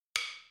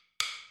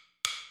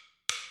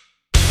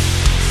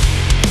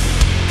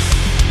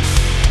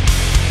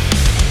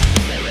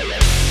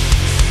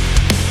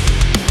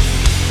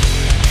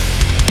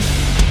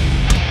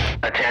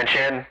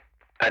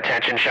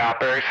Attention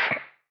shoppers,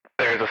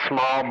 there's a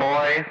small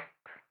boy,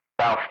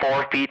 about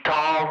 4 feet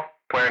tall,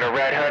 wearing a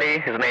red hoodie.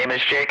 His name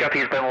is Jacob.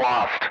 He's been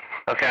lost,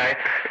 okay?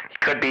 He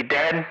could be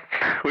dead.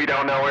 We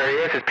don't know where he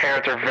is. His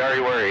parents are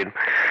very worried.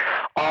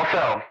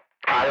 Also,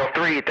 aisle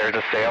 3, there's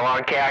a sale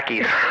on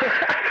khakis.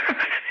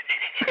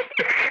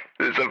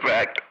 This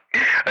effect.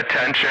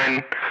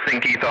 Attention,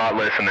 Thinky Thought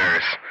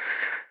listeners.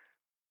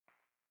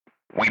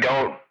 We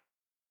don't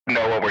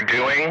know what we're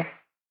doing,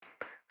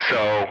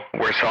 so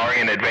we're sorry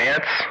in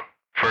advance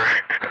for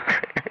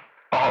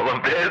all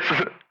of this.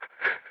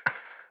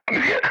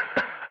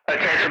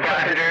 Attention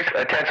passengers.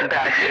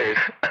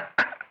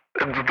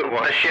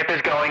 The ship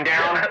is going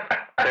down.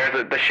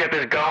 The ship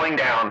is going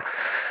down.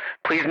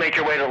 Please make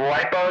your way to the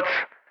lifeboats.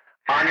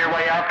 On your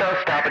way out, though,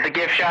 stop at the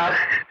gift shop.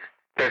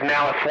 There's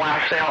now a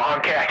flash sale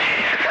on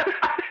khakis.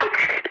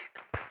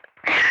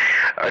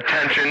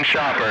 Attention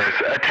shoppers,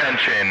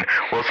 attention.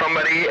 Will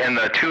somebody in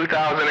the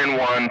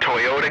 2001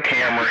 Toyota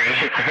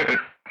Camry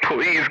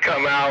please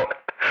come out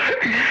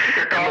and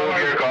move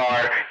your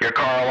car? Your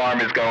car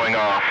alarm is going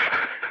off.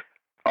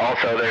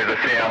 Also, there's a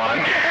sale on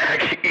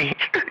khakis.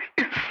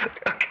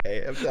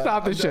 Okay,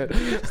 Stop this shit.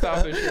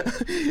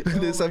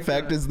 This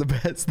effect is the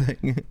best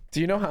thing.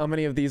 Do you know how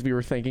many of these we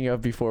were thinking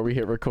of before we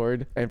hit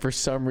record? And for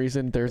some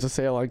reason, there's a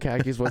sale on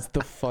khakis was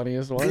the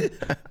funniest one.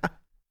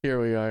 Here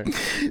we are.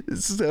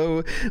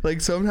 So,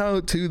 like,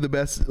 somehow, too, the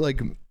best,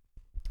 like,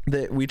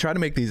 we try to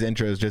make these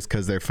intros just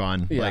because they're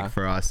fun, like,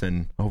 for us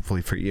and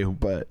hopefully for you,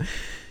 but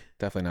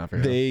definitely not for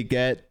you. They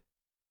get,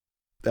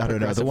 I don't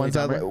know, the ones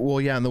that,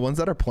 and the ones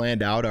that are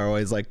planned out are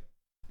always like,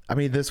 I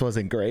mean, this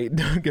wasn't great,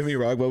 don't get me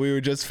wrong, but we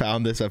just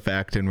found this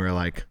effect and we're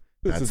like,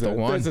 that's the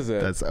one. This is it.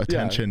 That's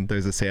attention. Yeah.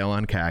 There's a sale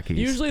on khakis.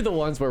 Usually the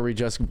ones where we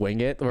just wing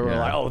it, where we're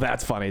like, oh,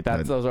 that's funny.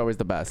 Those are always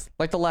the best.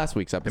 Like the last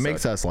week's episode. It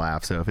makes us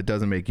laugh. So if it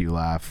doesn't make you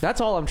laugh,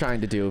 that's all I'm trying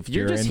to do. If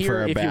you're just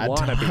here, if you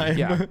want to be,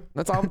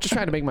 that's all. I'm just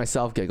trying to make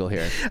myself giggle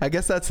here. I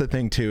guess that's the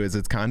thing too, is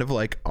it's kind of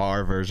like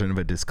our version of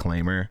a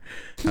disclaimer.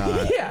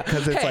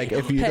 Because it's like,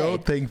 if you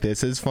don't think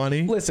this is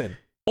funny, listen.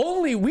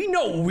 Only we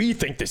know we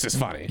think this is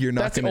funny.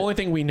 That's the only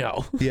thing we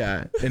know.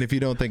 Yeah, and if you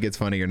don't think it's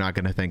funny, you're not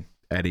going to think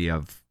Eddie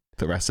of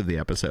the rest of the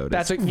episode.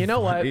 You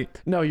know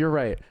what? No, you're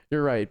right.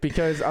 You're right,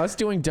 because us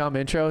doing dumb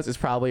intros is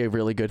probably a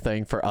really good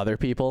thing for other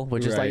people.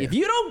 Which is like, if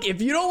you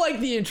don't like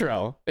the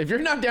intro, if you're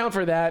not down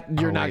for that,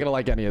 you're not gonna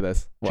like any of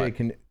this.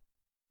 Jake,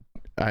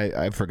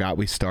 I forgot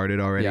we started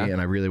already, and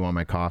I really want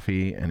my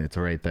coffee, and it's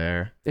right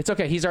there. It's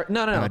okay. He's our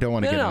no. I don't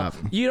want to get up.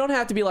 You don't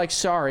have to be like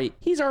sorry.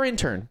 He's our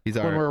intern.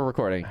 When we're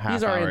recording.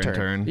 He's our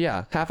intern.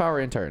 Yeah, half-hour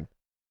intern.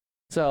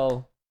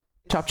 So.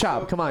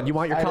 Chop. Come on. You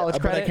want your college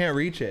credit? But I can't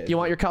reach it. You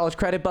want your college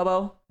credit,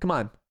 Bubbo? Come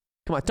on.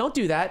 Don't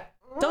do that.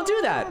 Don't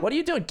do that. What are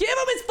you doing? Give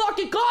him his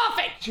fucking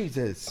coffee.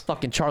 Jesus.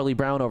 Fucking Charlie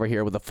Brown over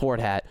here with a Ford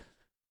hat.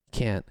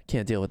 Can't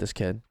deal with this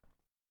kid.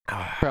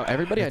 Bro,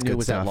 everybody I knew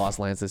was at Lost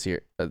Lands this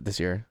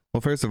year.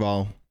 Well, first of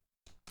all,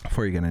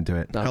 before you get into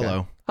it,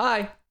 hello.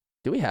 Hi.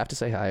 Do we have to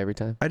say hi every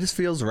time? It just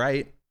feels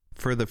right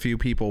for the few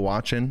people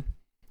watching.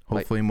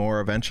 Hopefully more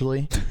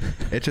eventually.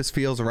 It just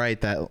feels right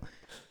that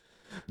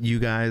you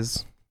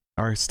guys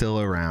are still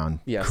around.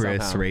 Yeah,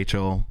 Chris, somehow.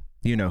 Rachel,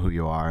 you know who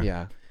you are.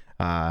 Yeah.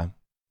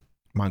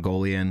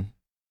 Mongolian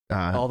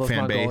all those fan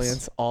Mongolians,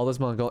 base. all those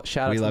Mongolians.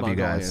 Shout out to the Mongolians. We love you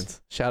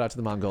guys. Shout out to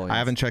the Mongolians. I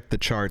haven't checked the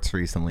charts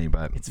recently,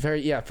 but it's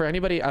for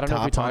anybody. I don't know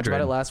if we talked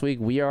about it last week.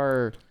 We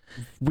are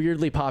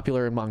weirdly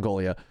popular in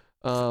Mongolia.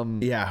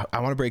 Yeah, I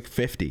want to break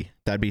 50.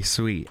 That'd be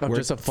sweet. We're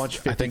just a bunch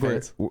of 50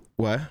 fans.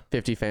 What?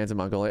 50 fans in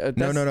Mongolia.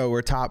 No.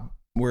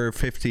 We're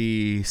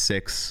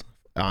 56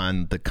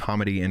 on the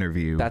comedy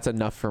interview. That's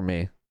enough for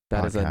me.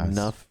 That is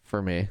enough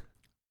for me.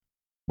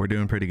 We're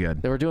doing pretty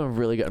good. We're doing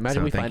really good.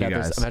 Imagine we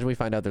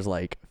find out there's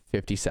like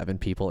 57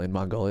 people in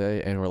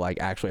Mongolia and we're like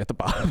actually at the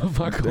bottom of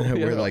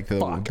Mongolia. We're like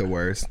the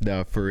worst.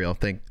 No, for real.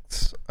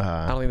 Thanks.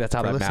 I don't think that's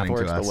how that math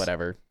works, but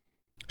whatever.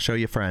 Show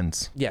your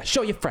friends. Yeah,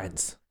 show your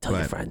friends. Tell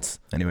your friends.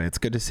 Anyway, it's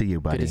good to see you,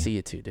 buddy. Good to see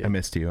you too, dude. I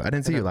missed you. I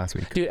didn't see you last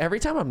week. Dude, every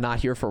time I'm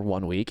not here for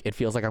 1 week, it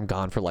feels like I'm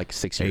gone for like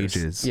 6 years.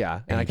 Ages. Yeah.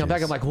 And I come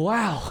back, I'm like,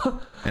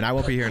 wow. And I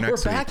won't be here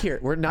next week. We're back here.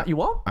 We're not, you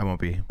won't? I won't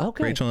be.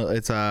 Okay. Rachel,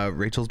 it's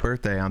Rachel's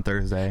birthday on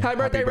Thursday. Happy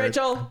birthday,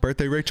 Rachel.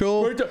 Birthday,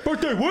 Rachel.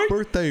 Birthday, what?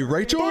 Birthday,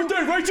 Rachel.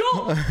 Birthday,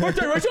 Rachel.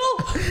 Birthday,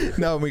 Rachel.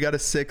 No, we got a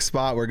sick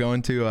spot. We're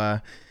going to,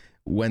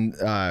 when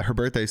her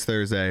birthday's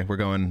Thursday, we're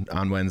going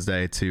on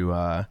Wednesday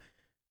to,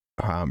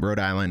 Rhode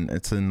Island.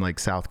 It's in like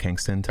South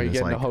Kingston. Are you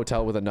getting a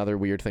hotel with another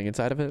weird thing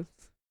inside of it?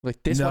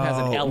 Like this one has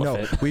an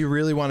elephant. No. We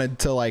really wanted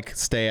to like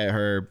stay at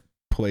her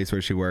place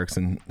where she works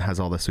and has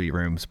all the sweet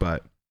rooms,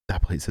 but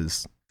that place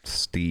is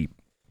steep.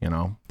 You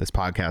know, this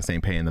podcast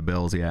ain't paying the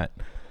bills yet.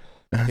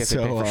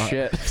 So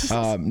shit.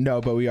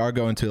 No, but we are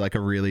going to like a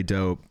really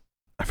dope.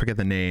 I forget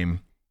the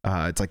name.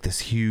 It's like this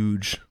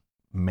huge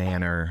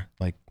manor,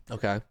 like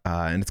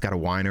and it's got a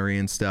winery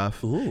and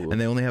stuff. Ooh. And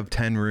they only have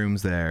 10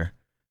 rooms there.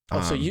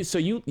 So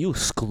you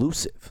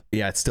exclusive.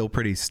 Yeah, it's still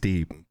pretty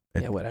steep.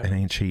 Whatever. It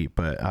ain't cheap,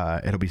 but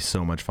it'll be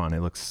so much fun. It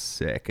looks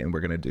sick, and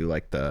we're gonna do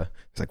like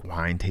it's like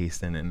wine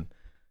tasting, and I'm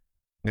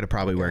gonna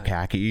probably wear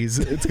khakis.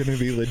 It's gonna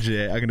be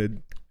legit. I'm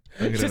gonna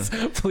Just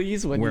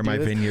please, when wear you do my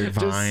this, Vineyard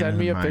Vine. just send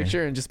me a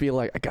picture and just be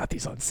like, I got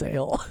these on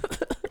sale.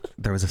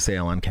 There was a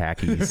sale on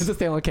khakis. There's a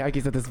sale on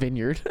khakis at this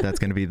vineyard. That's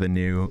gonna be the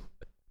new.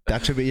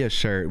 That should be a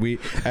shirt.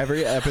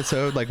 Every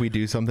episode, like we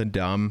do something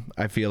dumb.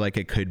 I feel like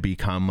it could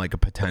become like a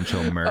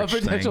potential merch.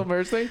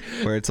 Merch thing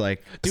where it's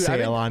like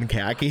sale on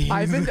khakis.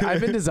 I've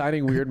been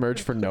designing weird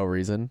merch for no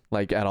reason,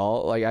 like at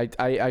all. Like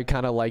I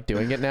kind of like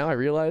doing it now. I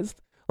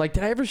realized. Like,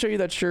 did I ever show you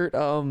that shirt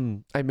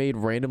I made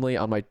randomly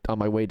on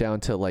my way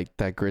down to like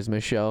that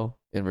Christmas show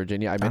in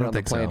Virginia? I made it on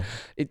the plane.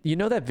 So. You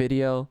know that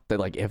video, that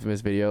like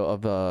infamous video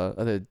of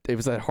it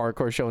was that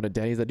hardcore show in a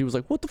Denny's. That dude was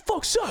like, "What the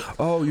fuck's up?"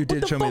 Oh, you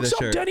did show me the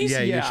shirt. Denny's?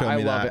 Yeah, you showed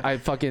me that. I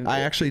love it. I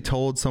actually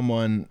told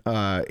someone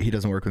he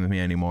doesn't work with me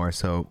anymore,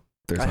 so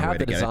there's no way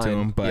to get it to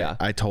him. But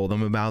I told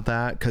him about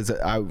that because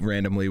I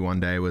randomly one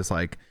day was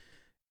like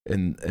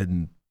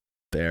in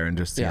there and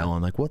just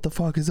yelling like, "What the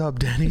fuck is up,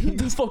 Denny? What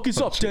the fuck is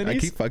up, Denny?" I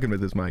keep fucking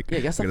with this mic. Yeah,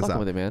 I guess I'm fucking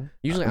with it, man.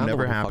 Usually I'm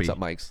never happy. Fucks up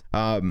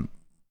mics.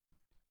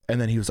 And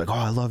then he was like, "Oh,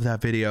 I love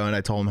that video," and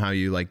I told him how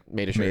you like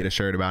made a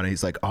shirt about it.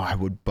 He's like, "Oh, I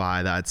would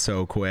buy that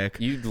so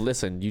quick." You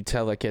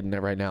tell that kid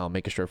right now, I'll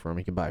make a shirt for him.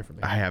 He can buy it from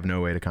me. I have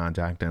no way to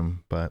contact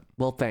him, but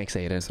well, thanks,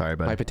 Aiden. Sorry,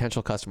 buddy. My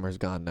potential customer is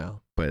gone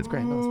now. But it's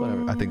great. No, it's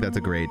whatever. I think that's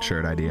a great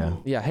shirt idea.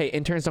 Yeah. Hey,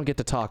 interns don't get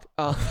to talk.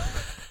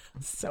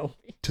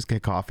 Just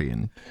get coffee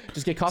and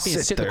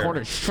sit in the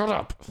corner. Shut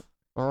up.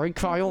 All right,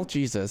 Kyle.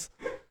 Jesus.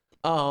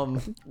 No.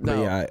 But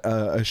yeah,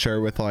 a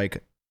shirt with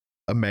like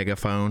a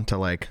megaphone to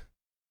like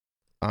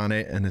on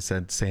it, and it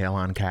said "sale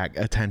on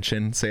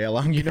attention, sale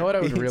on." You know what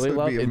I would really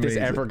love if this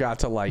ever got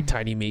to like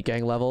Tiny Meat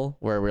Gang level,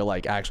 where we're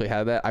like actually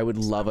had that. I would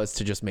love us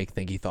to just make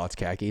Thinky Thoughts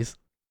khakis.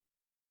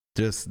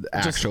 Just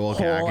actual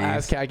whole khakis.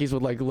 Ass khakis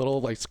with like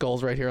little like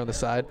skulls right here on the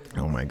side.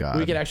 Oh my god.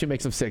 We could actually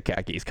make some sick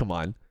khakis. Come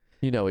on.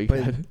 You know we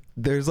could.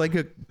 There's like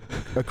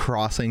a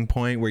crossing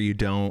point where you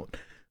don't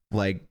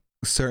like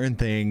certain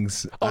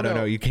things. I don't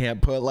know. You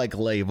can't put like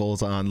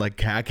labels on. Like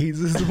khakis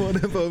is one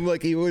of them.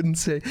 Like you don't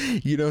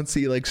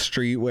see like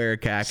streetwear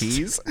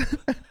khakis.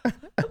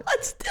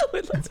 Let's do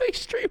it. Let's make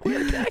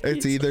streetwear khakis.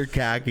 It's either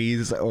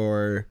khakis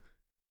or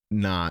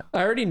not.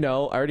 I already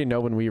know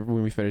when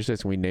we finish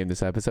this and we name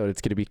this episode, it's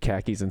gonna be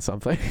khakis and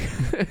something.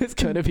 It's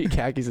gonna be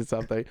khakis and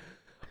something.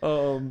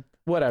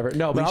 Whatever.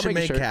 No, but we should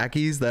make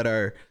khakis that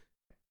are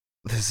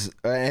this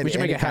and we should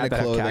make a kind of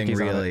clothing.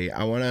 Really,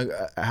 I want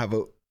to have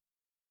a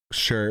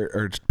shirt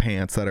or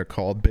pants that are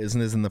called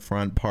 "business in the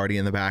front, party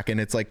in the back,"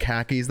 and it's like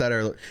khakis that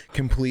are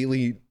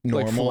completely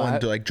normal like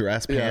and like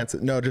dress pants.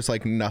 No, just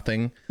like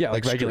nothing. Yeah,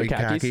 like regular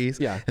khakis.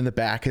 Yeah, and the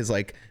back is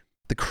like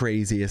the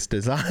craziest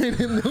design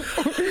in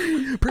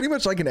the pretty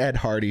much like an Ed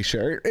Hardy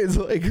shirt. It's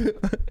like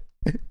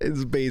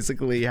is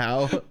basically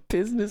how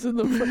business in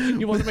the front.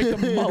 You want to make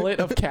the mullet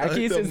of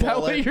khakis? Is that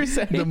what you're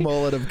saying? The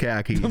mullet of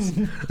khakis.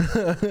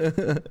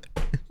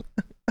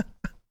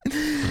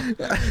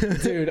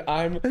 Dude,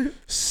 I'm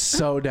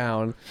so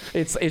down.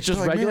 It's just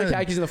like, regular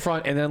khakis in the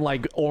front and then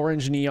like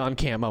orange neon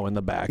camo in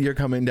the back. You're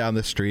coming down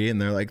the street and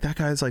they're like, that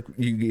guy's like,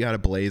 you got a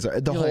blazer.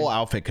 The whole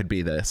outfit could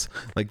be this.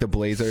 Like the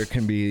blazer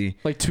can be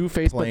like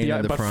Two-Face,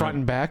 but front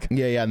and back.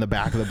 Yeah, and the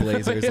back of the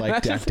blazer is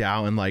like decked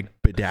out and like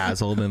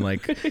bedazzled and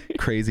like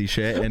crazy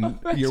shit. And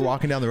you're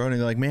walking down the road and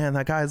you're like, man,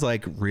 that guy's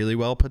like really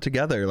well put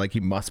together. Like he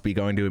must be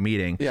going to a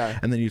meeting. Yeah.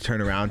 And then you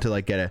turn around to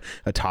like get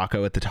a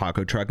taco at the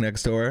taco truck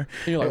next door.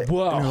 And you're like,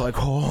 whoa. And you're like,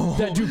 oh.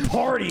 That dude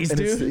parties,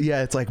 dude.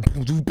 It's like,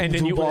 and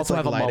then you also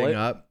have a mullet.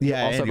 Up.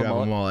 Yeah, and you have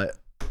a mullet.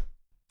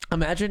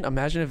 Imagine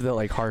if the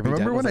like Harvey.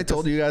 Remember when I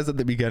told you guys at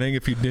the beginning,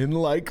 if you didn't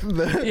like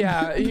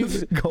the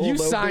you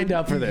signed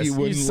up for this.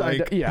 You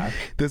signed up. Yeah,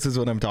 this is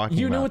what I'm talking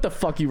about. You knew what the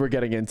fuck you were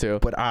getting into.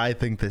 But I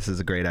think this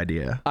is a great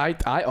idea.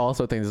 I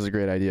also think this is a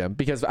great idea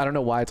because I don't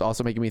know why it's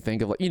also making me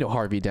think of like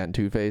Harvey Dent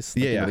Two-Face.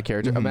 Like, the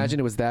character. Mm-hmm. Imagine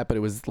it was that, but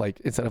it was like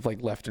instead of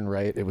like left and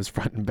right, it was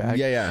front and back.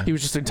 Yeah. He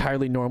was just an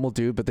entirely normal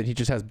dude, but then he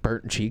just has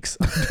burnt cheeks.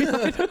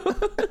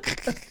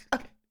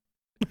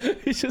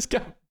 He's just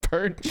got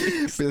burnt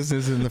cheeks.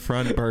 Business in the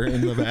front, burnt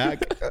in the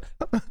back.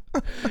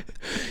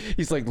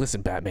 He's like,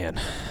 listen,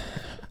 Batman,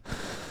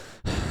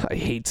 I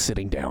hate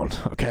sitting down,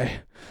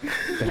 okay?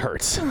 It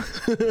hurts. All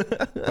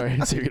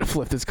right, so you're gonna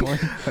flip this coin?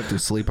 I have to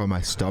sleep on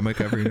my stomach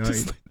every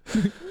night.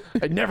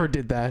 I never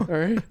did that, all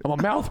right? I'm a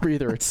mouth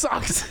breather. It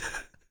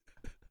sucks.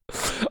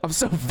 I'm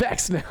so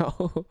vexed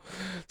now.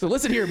 So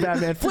listen here,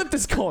 Batman, flip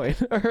this coin,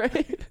 all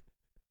right?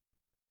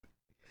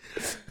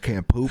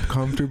 Can't poop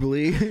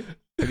comfortably.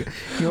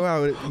 You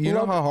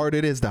know how hard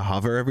it is to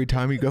hover every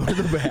time you go to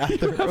the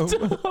bathroom?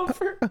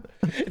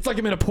 It's like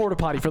I'm in a porta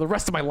potty for the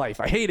rest of my life.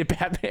 I hate it,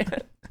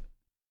 Batman.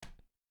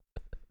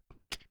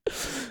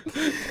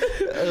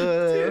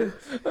 Dude,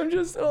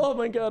 oh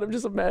my god, I'm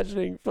just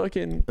imagining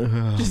fucking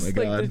just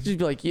be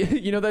like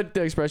you know that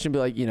the expression be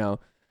like, you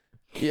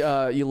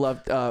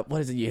love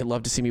what is it? You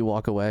love to see me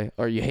walk away,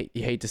 or you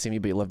hate to see me,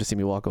 but you love to see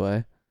me walk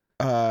away.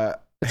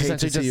 Hate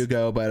to see you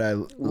go, but I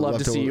love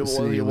to see you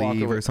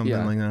leave or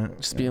something like that.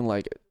 Just being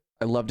like,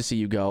 I love to see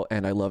you go,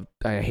 and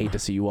I hate to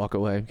see you walk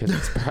away because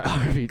it's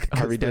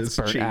Harvey Dent's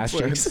burnt ass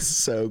cheeks.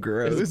 So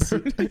gross.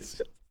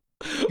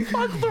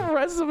 Fuck the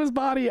rest of his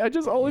body. I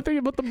just only think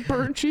about the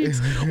burnt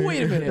cheeks.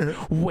 Wait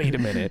a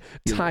minute.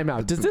 Time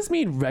out. Does this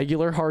mean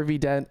regular Harvey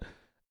Dent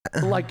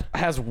like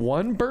has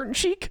one burnt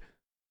cheek?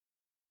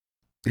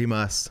 He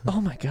must.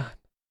 Oh my god.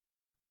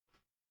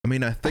 I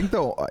mean, I think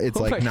though it's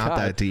like not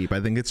that deep. I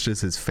think it's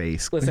just his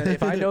face. Listen,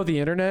 if I know the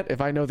internet,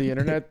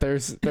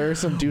 there are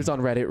some dudes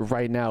on Reddit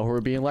right now who are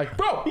being like,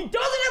 bro, he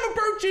doesn't have a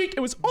burnt cheek. It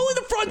was only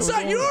the front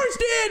side. You don't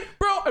understand,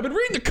 bro. I've been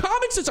reading the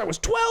comics since I was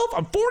 12.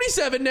 I'm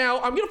 47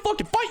 now. I'm gonna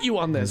fucking fight you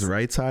on this. His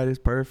right side is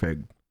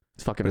perfect.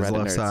 It's fucking His Reddit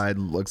left nerds. side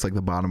looks like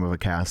the bottom of a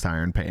cast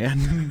iron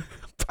pan.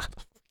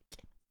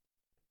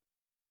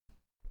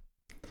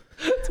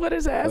 That's what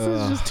his ass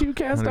is, just two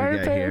cast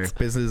iron pants.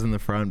 Business in the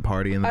front,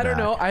 party in the back.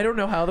 I don't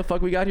know how the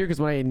fuck we got here,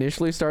 because when I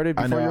initially started,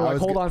 before you were like,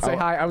 hold on, say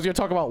hi, I was going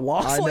to talk about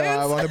Lost Lands.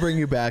 I want to bring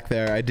you back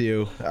there. I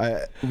do.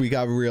 We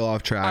got real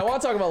off track. I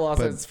want to talk about Lost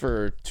Lands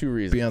for 2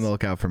 reasons. Be on the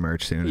lookout for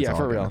merch soon. Yeah,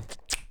 for real.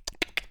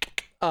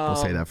 We'll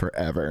say that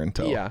forever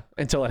until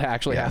it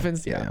actually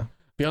happens. Yeah.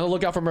 Be on the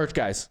lookout for merch,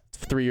 guys.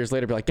 3 years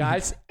later, be like,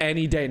 guys,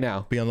 any day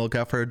now. Be on the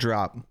lookout for a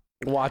drop.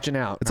 Watching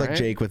out. It's like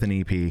Jake with an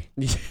EP.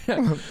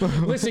 Yeah.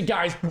 Listen,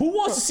 guys, who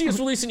wants to see us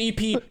release an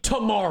EP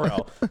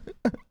tomorrow?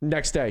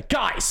 Next day.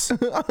 Guys,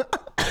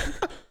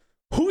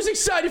 who's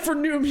excited for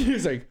new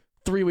music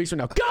 3 weeks from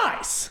now?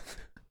 Guys,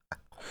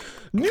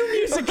 new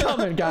music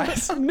coming,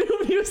 guys. New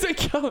music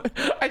coming.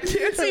 I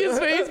can't see his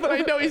face, but I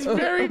know he's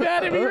very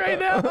mad at me right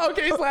now.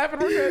 Okay, he's laughing.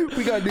 We're good.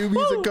 We got new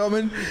music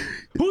coming.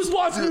 Who's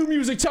watching new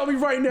music? Tell me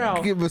right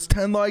now. Give us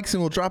 10 likes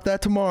and we'll drop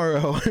that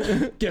tomorrow.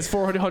 Gets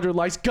 400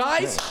 likes.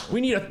 Guys,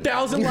 we need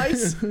 1,000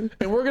 likes and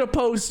we're going to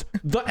post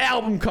the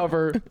album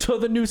cover to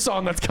the new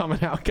song that's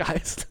coming out,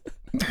 guys.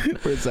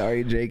 We're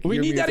sorry, Jake. We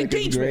need that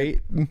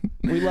engagement.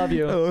 We love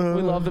you.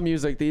 We love the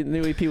music. The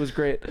new EP was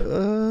great.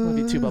 Love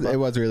you too, Bubba. It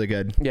was really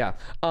good. Yeah.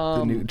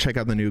 Check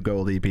out the new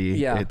Gold EP.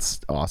 Yeah. It's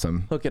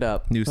awesome. Hook it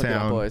up. New Hook sound. it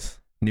up, boys.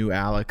 New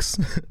Alex.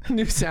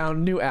 New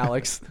sound, new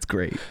Alex. It's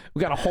great.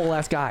 We got a whole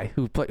ass guy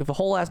who played a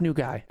whole ass new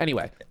guy.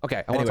 Anyway,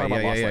 okay. I want to talk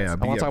about Lost Lands.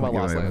 I want to talk about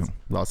Lost Lands.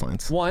 Lost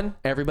Lands. One,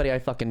 everybody I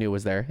fucking knew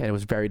was there, and it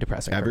was very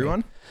depressing.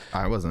 Everyone?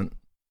 I wasn't.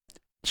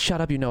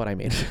 Shut up, you know what I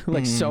mean.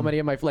 Like so many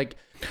of my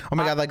oh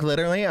my god, like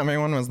literally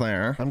everyone was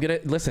there. I'm gonna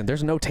listen,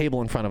 there's no table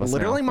in front of us.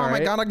 Literally, now, Mom,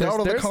 right? I gotta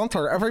go to the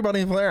concert.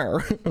 Everybody's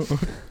there.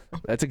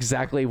 That's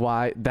exactly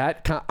why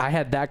I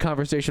had that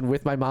conversation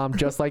with my mom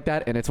just like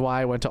that, and it's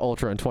why I went to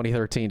Ultra in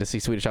 2013 to see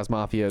Swedish House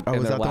Mafia. Oh,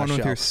 was that the one with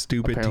show, your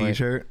stupid apparently.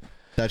 T-shirt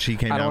that she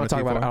came down with? I don't want to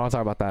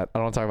talk about that. I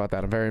don't want to talk about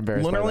that. I'm very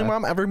embarrassed. Literally, by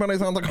that. Mom,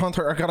 everybody's on the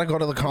concert. I gotta go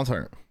to the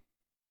concert.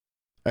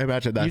 I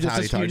imagine that's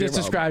how you just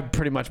described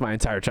pretty much my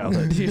entire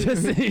childhood. you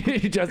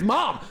just,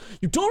 Mom,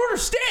 you don't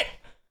understand.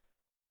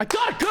 I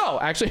gotta go.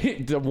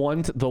 Actually, the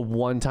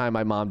one time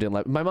my mom didn't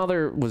let my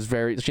mother was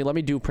she let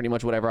me do pretty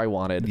much whatever I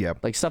wanted. Yep.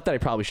 Like stuff that I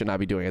probably should not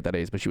be doing at that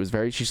age. But she's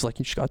like,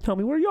 you just gotta tell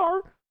me where you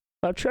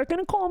are. Check in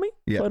and call me.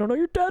 Yeah. So I don't know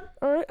you're dead.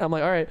 All right. I'm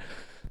like, all right.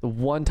 The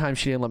one time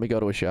she didn't let me go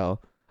to a show.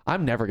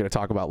 I'm never gonna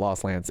talk about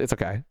Lost Lands. It's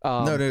okay.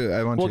 No,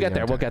 I want. We'll get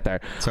there. We'll get there.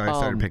 Sorry, I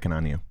started picking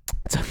on you.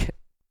 It's okay.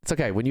 It's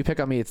okay. When you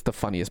pick on me, it's the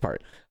funniest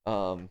part.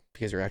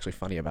 Because you're actually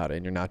funny about it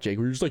and you're not Jake.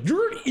 You're just like,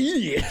 you're an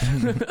idiot.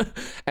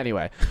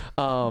 Anyway,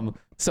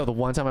 so the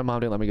one time my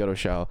mom didn't let me go to a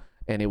show,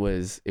 and it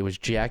was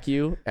Jack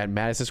U at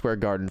Madison Square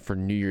Garden for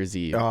New Year's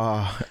Eve.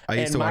 Oh, I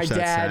used to watch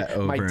that set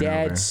over my and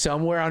dad over.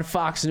 somewhere on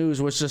Fox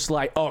News was just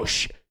like, oh,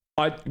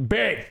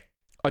 babe,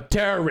 a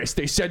terrorist.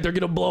 They said they're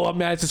going to blow up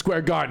Madison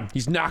Square Garden.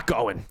 He's not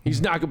going.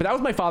 But that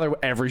was my father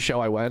every show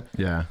I went.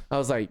 Yeah. I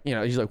was like,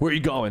 he's like, where are you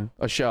going?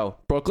 A show.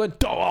 Brooklyn?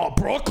 Oh,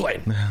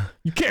 Brooklyn.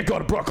 You can't go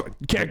to Brooklyn.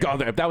 You can't go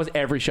there. That was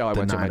every show I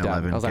went to with my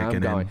dad. I was like, I'm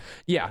going.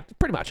 Yeah,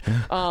 pretty much.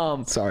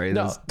 Sorry,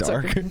 that's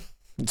dark.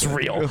 It's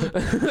real.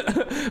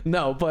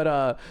 No,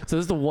 but so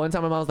this is the one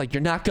time my mom was like,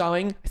 you're not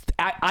going?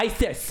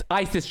 ISIS,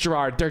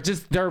 Gerard.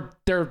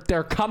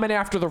 They're coming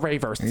after the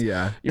ravers.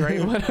 Yeah. You're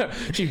right.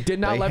 She did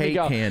not let me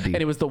go. Candy.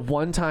 And it was the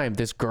one time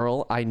this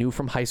girl I knew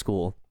from high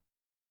school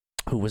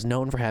who was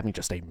known for having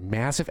just a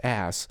massive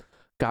ass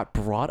got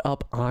brought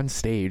up on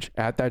stage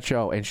at that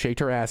show and shaked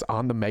her ass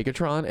on the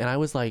Megatron, and I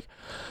was like,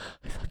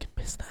 I fucking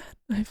miss that.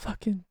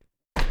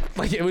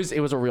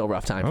 It was a real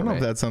rough time. I don't know if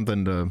that's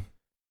something to.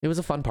 It was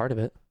a fun part of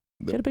it.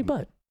 She had a big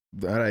butt.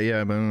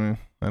 Yeah, but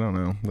I don't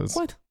know.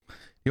 What?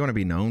 You want to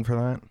be known for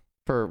that?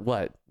 For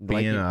what?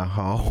 Being a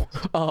hoe.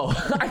 Oh,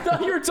 I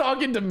thought you were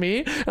talking to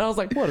me, and I was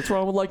like, "What's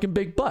wrong with liking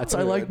big butts?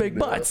 I like big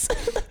butts."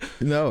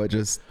 No, it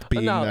just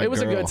being. No, that it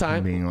was a girl good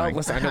time. being like,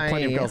 listen, I know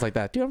plenty of girls like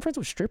that. Dude, I'm friends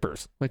with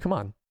strippers. Like, come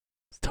on,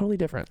 it's totally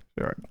different.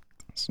 Sure.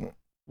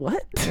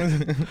 What?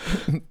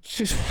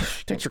 she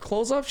takes her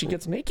clothes off. She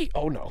gets naked.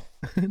 Oh no,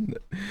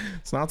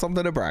 it's not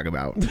something to brag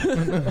about.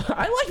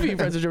 I like being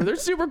friends with strippers. They're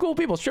super cool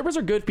people. Strippers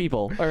are good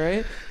people. All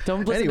right,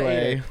 don't listen to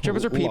it.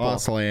 Strippers are people.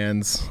 Lost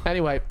Lands.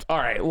 Anyway, all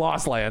right,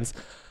 Lost Lands.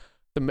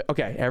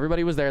 Okay,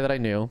 everybody was there that I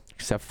knew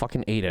except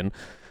fucking Aiden.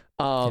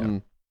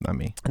 not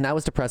me. And that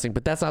was depressing,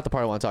 but that's not the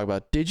part I want to talk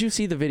about. Did you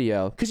see the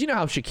video? Because you know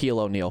how Shaquille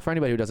O'Neal, for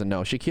anybody who doesn't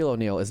know, Shaquille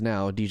O'Neal is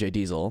now DJ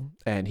Diesel,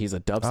 and he's a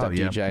dubstep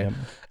DJ. Yep.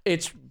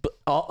 It's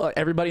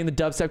everybody in the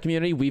dubstep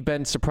community, we've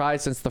been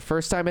surprised since the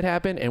first time it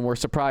happened, and we're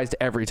surprised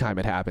every time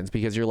it happens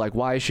because you're like,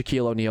 why is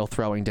Shaquille O'Neal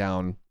throwing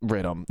down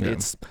rhythm? Yeah.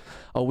 It's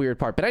a weird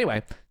part. But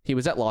anyway, he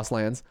was at Lost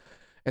Lands.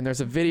 And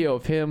there's a video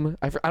of him.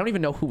 I don't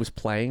even know who was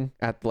playing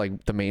at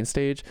like the main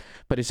stage,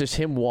 but it's just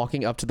him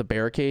walking up to the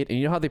barricade. And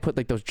you know how they put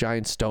like those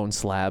giant stone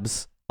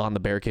slabs on the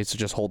barricades to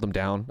just hold them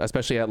down,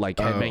 especially at like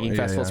head making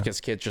festivals, because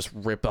kids just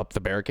rip up the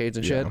barricades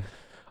and shit.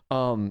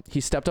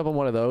 He stepped up on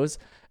one of those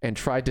and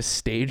tried to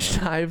stage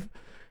dive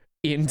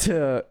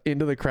into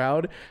the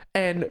crowd,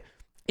 and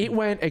it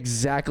went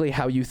exactly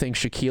how you think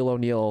Shaquille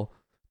O'Neal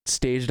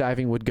stage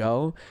diving would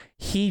go.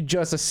 He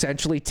just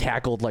essentially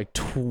tackled like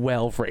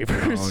 12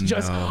 rapers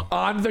just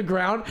on the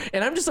ground.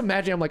 And I'm just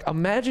imagining,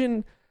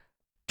 imagine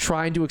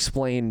trying to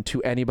explain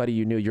to anybody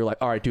you knew, you're like,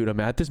 all right, dude, I'm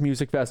at this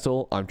music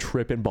festival. I'm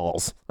tripping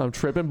balls.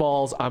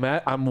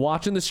 I'm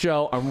watching this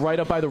show. I'm right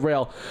up by the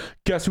rail.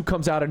 Guess who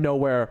comes out of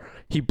nowhere?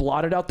 He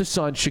blotted out the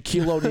sun.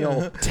 Shaquille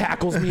O'Neal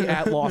tackles me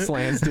at Lost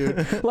Lands,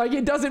 dude. Like,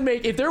 it doesn't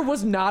make, if there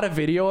was not a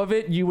video of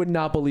it, you would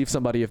not believe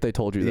somebody if they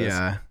told you this.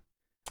 Yeah.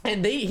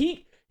 And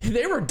they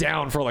were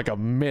down for like a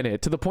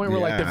minute, to the point where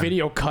like the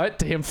video cut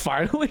to him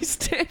finally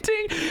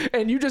standing,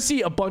 and you just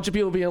see a bunch of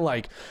people being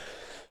like,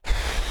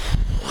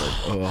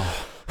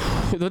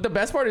 the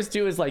best part is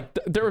too is like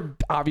there were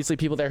obviously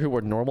people there who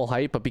were normal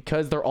height, but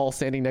because they're all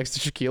standing next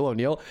to Shaquille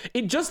O'Neal,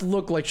 it just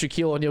looked like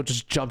Shaquille O'Neal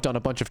just jumped on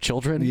a bunch of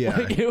children. Yeah,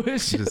 like, it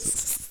was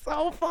just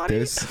so funny.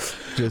 There's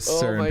just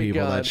certain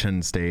people that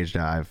shouldn't stage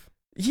dive.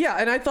 Yeah,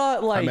 and I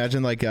thought like,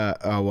 imagine like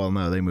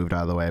they moved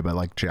out of the way, but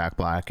like Jack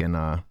Black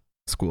in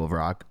School of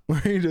Rock, where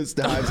he just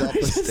dives off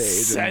the stage,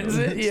 sends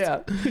it, he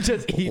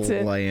just eats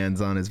it, lands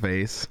on his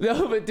face.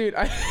 No, but dude,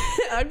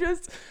 I'm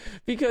just,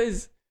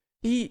 because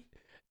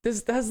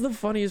that's the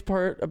funniest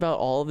part about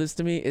all of this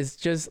to me, is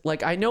just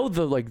like, I know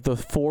the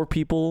four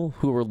people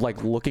who were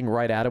like looking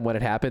right at him when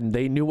it happened,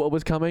 they knew what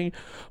was coming,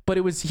 but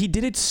he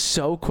did it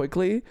so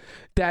quickly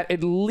that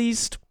at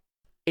least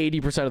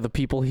 80% of the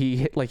people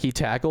he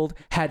tackled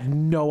had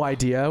no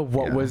idea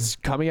what was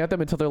coming at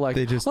them until they're like,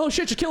 oh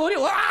shit, Shaquille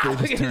O'Neal. Ah!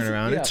 They just turn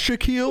around. It's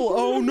Shaquille.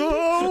 Oh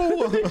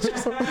no.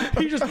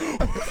 he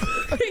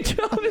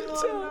jumped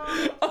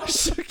into, oh,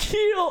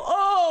 Shaquille.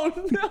 Oh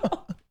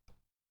no.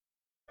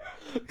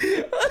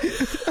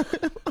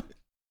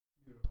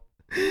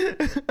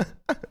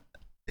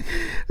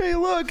 Hey,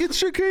 look,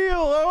 it's Shaquille.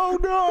 Oh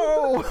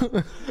no.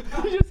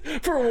 Just,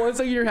 for one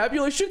second you're happy,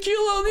 you're like,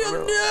 Shaquille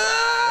O'Neal.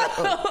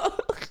 No.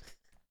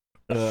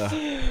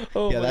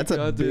 That's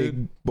a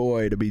big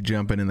boy to be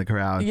jumping in the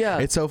crowd. Yeah,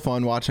 it's so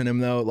fun watching him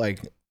though.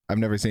 Like, I've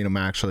never seen him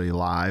actually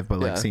live, but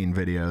like seeing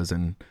videos,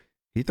 and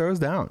he throws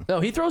down.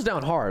 No, he throws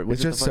down hard.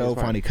 It's just so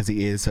funny because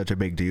he is such a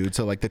big dude.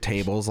 So like the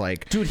tables,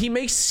 like, dude, he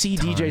makes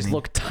DJs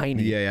look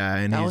tiny. Yeah,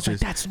 and he's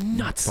just that's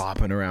nuts,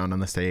 bopping around on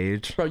the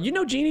stage. Bro, you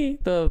know Jeannie,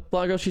 the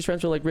blonde girl, she's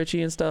friends with like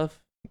Richie and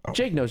stuff.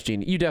 Jake knows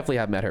Jeannie. You definitely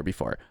have met her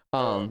before,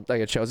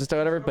 like at shows and stuff,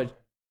 whatever. But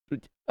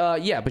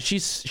but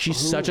she's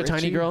such a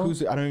tiny girl.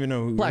 I don't even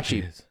know who Black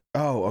Sheep is.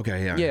 Oh,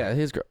 okay, yeah,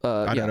 his girl.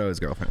 I don't know his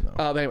girlfriend though.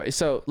 But anyway,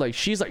 so like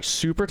she's like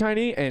super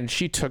tiny, and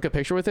she took a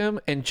picture with him,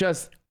 and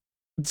just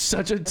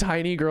such a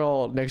tiny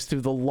girl next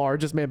to the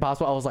largest man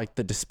possible. I was like,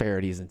 the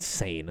disparity is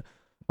insane.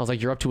 I was like,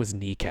 you're up to his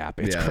kneecap.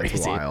 It's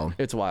crazy.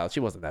 It's wild.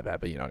 She wasn't that bad,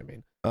 but you know what I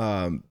mean.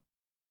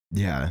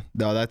 Yeah,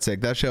 no, that's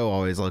sick. That show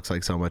always looks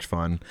like so much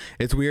fun.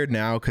 It's weird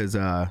now because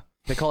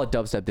they call it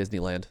Dubstep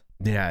Disneyland.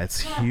 Yeah, it's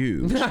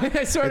huge.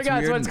 I swear to God,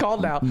 that's what it's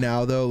called now.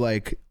 Now though,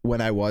 like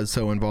when I was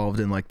so involved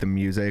in like the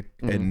music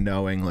and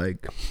knowing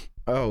like,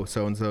 oh,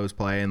 so and so's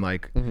playing,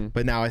 like,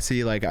 but now I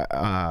see like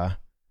a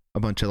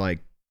bunch of like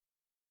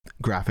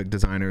graphic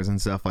designers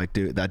and stuff like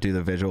do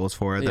the visuals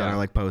for it that are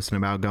like posting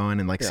about going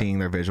and like seeing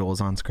their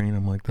visuals on screen.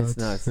 I'm like, that's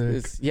nuts.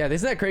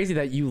 Isn't that crazy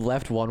that you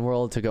left one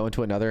world to go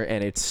into another,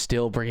 and it's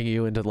still bringing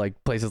you into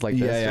like places like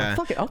this? Yeah.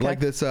 Fuck it, okay.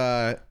 Like this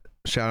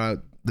shout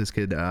out this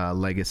kid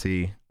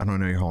Legacy. I don't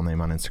know your whole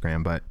name on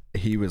Instagram, but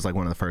he was like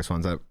one of the first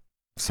ones that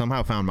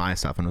somehow found my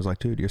stuff and was like,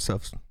 dude, your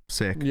stuff's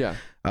sick. Yeah.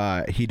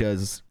 He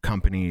does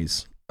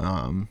companies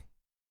graphics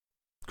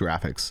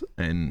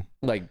and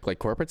like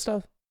corporate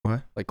stuff.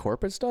 What? Like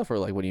corporate stuff, or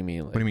like what do you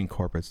mean? Like, what do you mean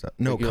corporate stuff?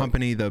 No, like,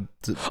 company the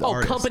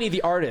artist. Company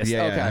the artist.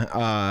 Yeah. Okay.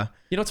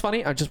 You know what's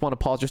funny? I just want to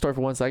pause your story for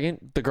 1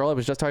 second. The girl I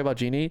was just talking about,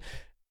 Jeannie.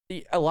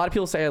 A lot of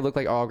people say I look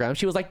like Ariana Grande.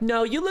 She was like,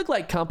 no, you look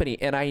like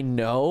Company. And I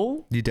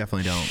know. You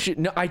definitely don't.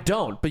 No, I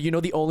don't. But you know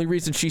the only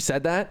reason she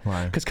said that?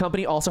 Why? Because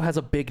Company also has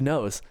a big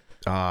nose.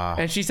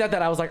 And she said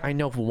that. I was like, I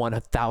know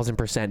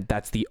 1,000%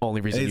 that's the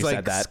only reason you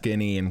said that. He's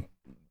skinny and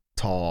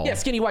tall. Yeah,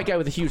 skinny white guy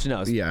with a huge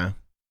nose. Yeah.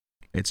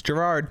 It's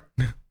Gerard.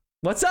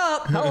 What's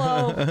up?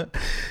 Hello.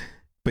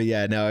 But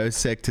yeah, no, it was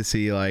sick to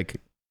see, like,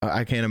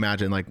 I can't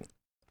imagine like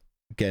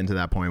getting to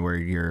that point where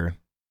you're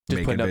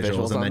just making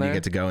visuals and then you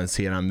get to go and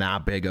see it on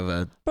that big of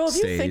a if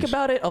stage. You think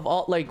about it, of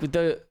all like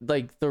the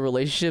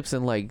relationships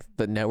and like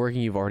the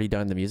networking you've already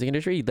done in the music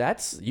industry, you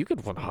could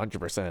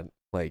 100%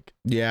 Like,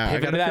 yeah, I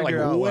gotta that like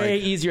figure out, way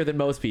like, easier than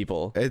most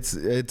people.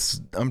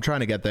 It's I'm trying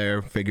to get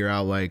there, figure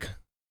out like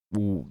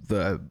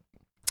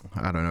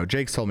I don't know.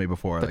 Jake's told me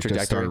before, like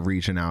just start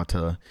reaching out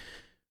to,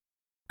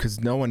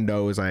 because no one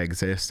knows I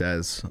exist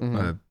as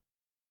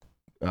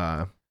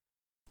a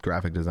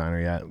graphic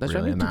designer yet. That's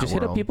really, right. Dude, just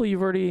hit up people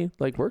you've already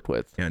like worked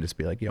with. Yeah, and just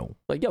be like, yo,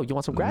 you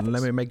want some graphics?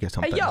 Let me make you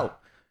something. Hey, yo,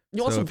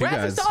 you want some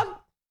graphics, dog?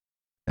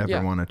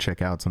 Ever want to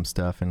check out some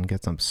stuff and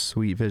get some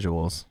sweet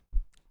visuals?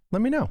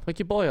 Let me know. Hook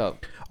your boy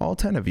up. All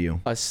 10 of you.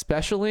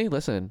 Especially,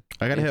 listen.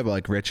 I gotta have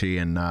like Richie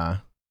and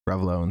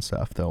Revlo and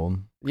stuff though.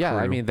 Yeah,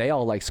 I mean, they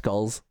all like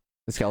skulls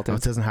and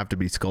skeletons. It doesn't have to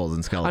be skulls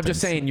and skeletons. I'm just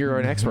saying you're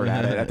an expert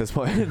at it at this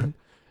point.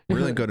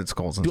 Really good at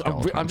skulls and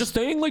skeletons. I'm just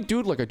saying, like,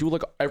 dude, like I do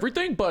like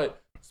everything, but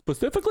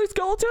specifically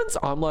skeletons,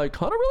 I'm like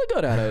kind of really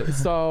good at it.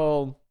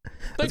 So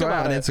that's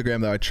why on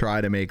Instagram though I try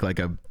to make like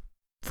a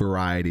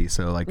variety.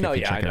 So like, if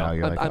you check it out,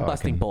 you're I'm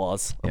busting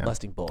balls. I'm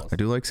busting balls. I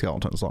do like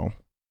skeletons though.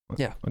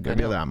 Yeah, I'll give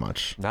you that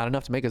much. Not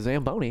enough to make a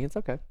Zamboni. It's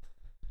okay.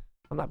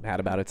 I'm not mad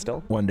about it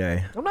still. One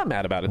day. I'm not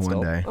mad about it still.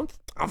 One day.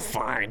 I'm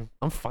fine.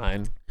 I'm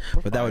fine.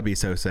 But that would be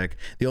so sick.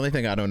 The only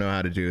thing I don't know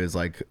how to do is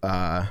like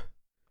I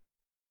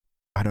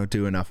don't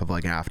do enough of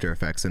like After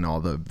Effects and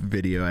all the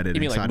video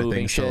editing side of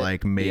things to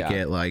like make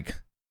it like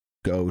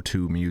go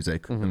to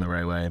music in the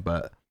right way.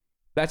 But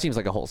that seems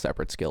like a whole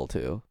separate skill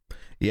too.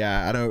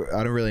 Yeah, I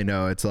don't really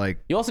know. It's like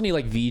you also need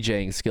like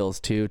VJing skills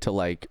too to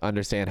like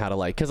understand how to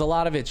like, because a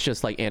lot of it's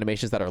just like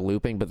animations that are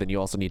looping, but then you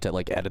also need to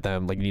like edit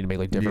them. Like you need to make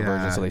like different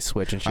versions so they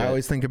switch and shit. I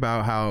always think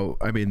about how,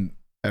 I mean,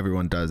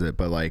 everyone does it,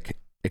 but like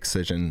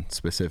Excision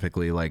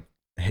specifically, like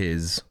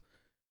his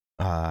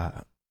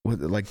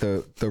like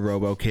the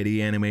Robo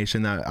Kitty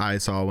animation that I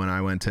saw when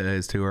I went to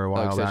his tour a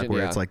while back,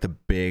 where it's like the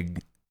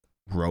big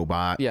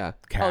robot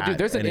cat, dude,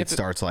 there's and it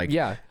starts like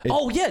dude,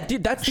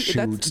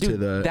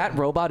 that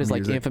robot is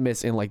like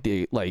infamous in like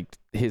the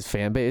his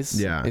fan base.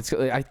 It's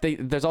I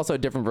think there's also a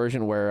different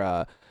version where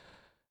I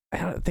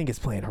don't think it's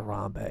playing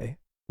Harambe,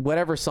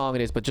 whatever song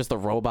it is, but just the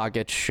robot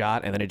gets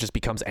shot and then it just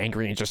becomes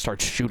angry and just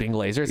starts shooting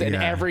lasers, and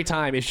every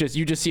time it's just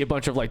you just see a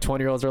bunch of like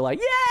 20-year-olds are like,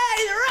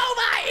 yeah, the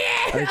robot,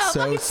 yeah, it's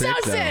so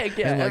sick.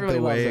 Yeah, and like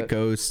the way it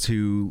goes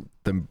to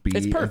the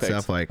beat and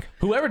stuff, like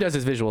whoever does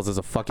his visuals is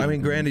a fucking, I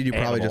mean, granted, you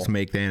probably animal. just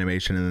make the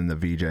animation and then the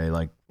VJ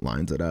like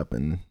lines it up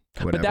and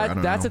whatever.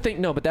 But that's the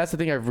thing. No, but that's the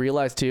thing I've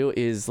realized too,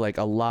 is like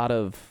a lot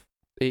of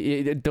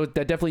that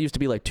definitely used to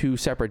be like two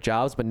separate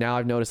jobs, but now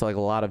I've noticed like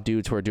a lot of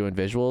dudes who are doing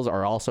visuals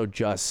are also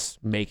just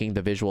making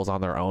the visuals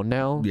on their own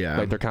now. Yeah,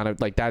 like they're kind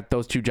of like that.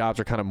 Those two jobs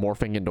are kind of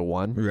morphing into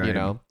one. Right. You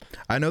know,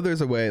 I know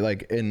there's a way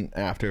like in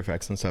After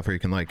Effects and stuff where you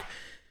can like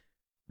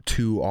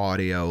to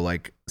audio,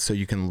 like so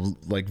you can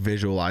like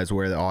visualize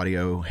where the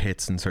audio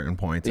hits in certain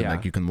points, and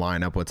like you can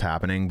line up what's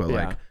happening. But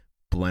like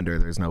Blender,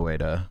 there's no way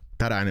to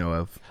that I know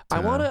of. I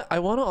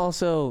wanna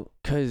also,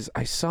 because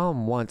I saw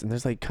him once and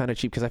there's like kind of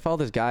cheap, because I follow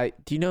this guy.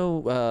 Do you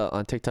know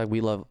on TikTok we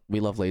love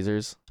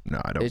lasers?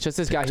 No, I don't. It's just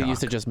this guy who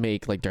used to just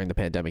make like during the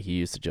pandemic. He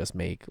used to just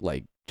make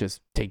like just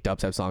take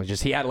dubstep songs.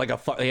 Just he had like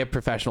he had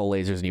professional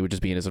lasers, and he would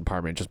just be in his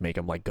apartment and just make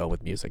them like go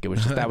with music. It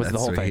was just that was the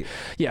whole thing.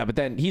 Yeah, but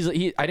then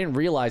I didn't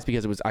realize,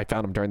 because I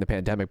found him during the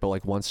pandemic. But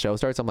like once show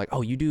starts, I'm like,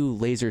 oh, you do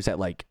lasers at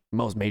like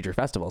most major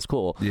festivals,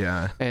 cool.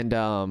 Yeah. And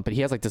but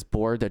he has like this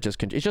board that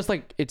just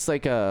it's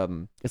like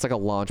a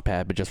launch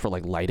pad, but just for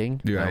like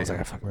lighting. Yeah. I was like,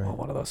 I fucking want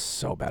one of those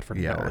so bad for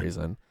no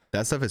reason.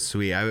 That stuff is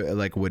sweet. I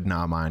like would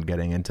not mind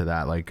getting into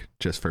that, like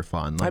just for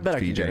fun. Like, I bet I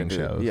can get into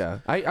shows. Yeah,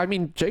 I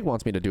mean, Jake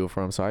wants me to do it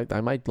for him, so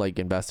I might like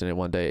invest in it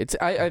one day.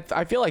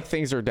 I feel like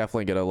things are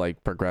definitely gonna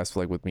like progress,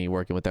 like with me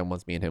working with them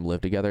once me and him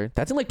live together.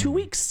 That's in like 2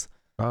 weeks.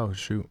 Oh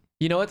shoot.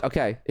 You know what?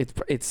 Okay,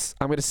 it's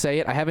I'm gonna say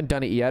it. I haven't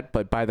done it yet,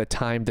 but by the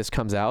time this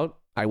comes out,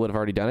 I would have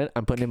already done it.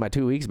 I'm putting in my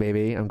 2 weeks,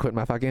 baby. I'm quitting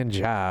my fucking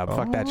job.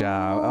 Fuck that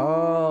job.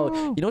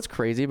 Oh, you know what's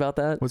crazy about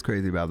that? What's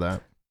crazy about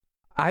that?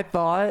 I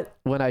thought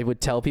when I would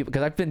tell people,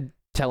 because I've been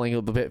telling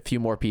a few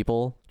more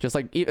people, just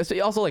like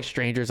also like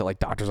strangers at like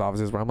doctor's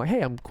offices, where I'm like,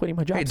 hey, I'm quitting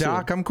my job. Hey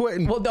doc, I'm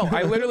quitting. Well, no,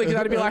 I literally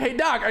got to be like, hey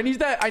doc, I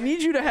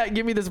need you to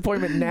give me this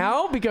appointment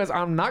now, because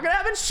I'm not gonna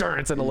have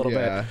insurance in a little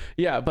bit.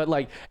 Yeah, but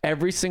like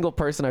every single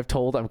person I've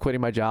told I'm quitting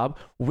my job,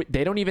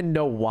 they don't even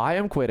know why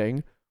I'm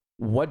quitting,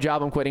 what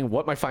job I'm quitting,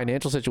 what my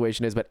financial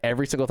situation is, but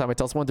every single time I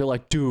tell someone, they're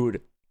like,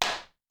 dude,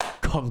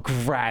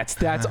 congrats,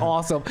 that's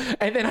awesome.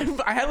 And then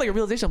I had like a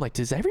realization. I'm like,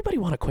 does everybody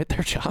want to quit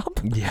their job?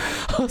 Yeah.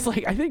 I was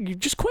like, I think you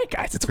just quit,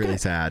 guys. It's really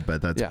sad,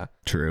 but that's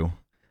true.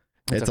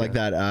 It's like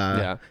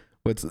that.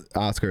 What's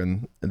Oscar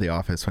in The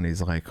Office when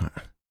he's like,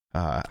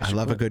 I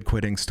love a good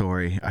quitting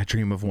story. I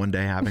dream of one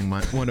day having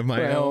one of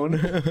my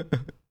own.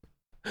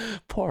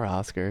 Poor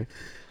Oscar,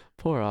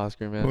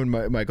 man.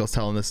 When Michael's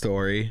telling the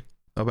story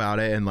about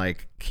it and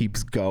like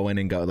keeps going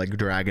and like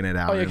dragging it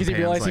out. Oh yeah, because he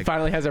realized he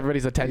finally has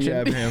everybody's attention.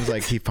 Yeah, Pam's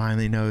like, he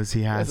finally knows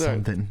he has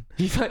something.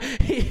 He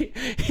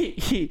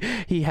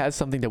has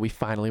something that we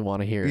finally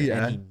want to hear.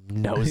 Yeah, and he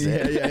knows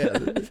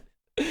it.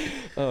 Yeah.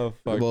 Oh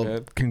fuck. Well,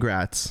 man.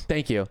 Congrats.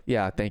 Thank you.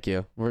 Yeah, thank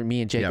you. We're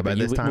me and Jacob. Yeah, by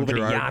this time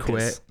Gerard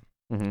quit.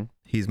 Mm-hmm.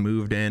 He's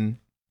moved in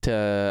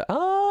to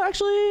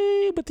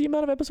actually, with the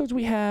amount of episodes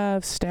we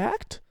have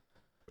stacked,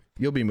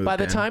 you'll be moving. By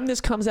the time this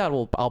comes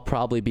out, I'll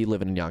probably be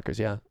living in Yonkers.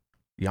 Yeah.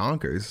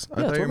 Yonkers?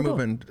 I thought you were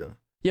moving.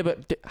 Yeah,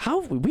 but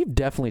we've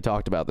definitely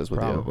talked about this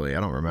with you. Probably. I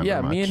don't remember.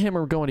 Yeah, much. Me and him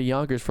are going to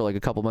Yonkers for like a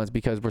couple months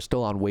because we're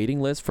still on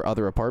waiting list for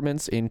other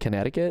apartments in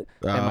Connecticut.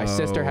 And my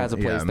sister has a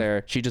place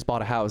there. She just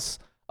bought a house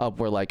up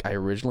where like I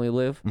originally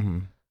live.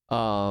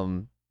 Mm-hmm.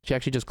 She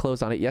actually just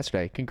closed on it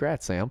yesterday.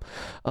 Congrats, Sam.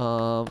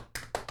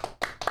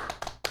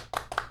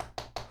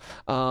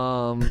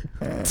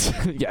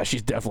 Yeah,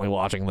 she's definitely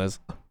watching this.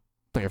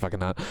 No, you're fucking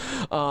not.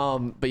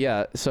 But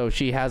yeah, so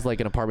she has like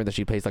an apartment that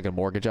she pays like a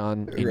mortgage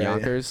on in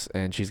Yonkers,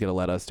 and she's gonna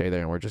let us stay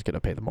there, and we're just gonna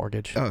pay the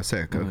mortgage. Oh,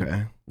 sick.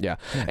 Okay. Yeah,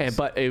 nice.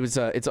 But it was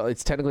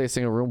it's technically a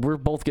single room. We're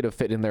both gonna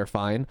fit in there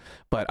fine,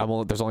 but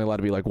there's only allowed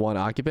to be like one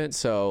occupant.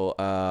 So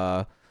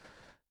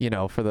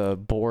for the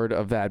board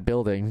of that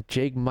building,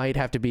 Jake might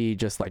have to be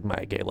just like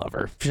my gay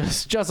lover,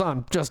 just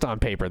on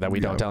paper that we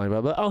don't tell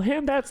anybody.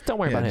 But don't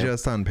worry about him.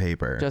 Just on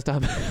paper. Just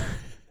on.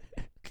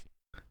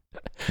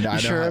 No,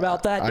 sure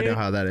about that, dude? I know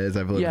how that is.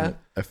 I've lived in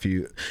a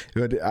few.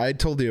 I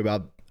told you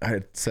about,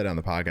 I said on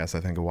the podcast,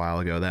 I think a while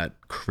ago, that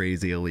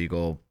crazy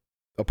illegal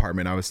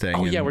apartment I was staying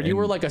in. Oh, yeah, where you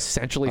were like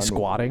essentially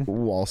squatting.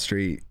 Wall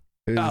Street.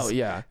 It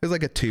was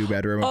like a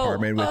 2-bedroom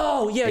apartment with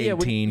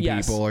 18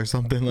 people or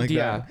something like that.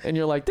 Yeah, and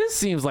you're like, this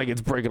seems like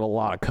it's breaking a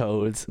lot of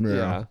codes.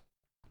 Yeah.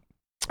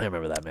 I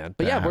remember that, man.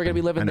 But we're going to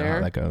be living there.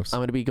 How that goes. I'm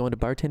going to be going to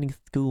bartending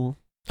school.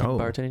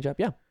 Bartending job.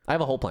 Yeah, I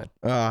have a whole plan.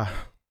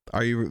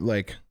 Are you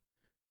like...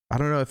 I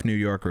don't know if New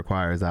York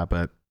requires that,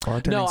 but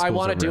no, I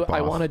want to do it.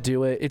 I want to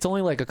do it. It's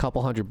only like a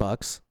couple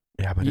 $100.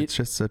 Yeah, but it's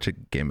just such a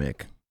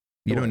gimmick.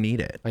 You don't need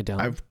it. I don't.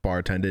 I've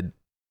bartended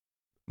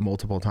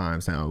multiple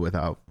times now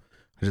I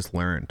just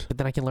learned. But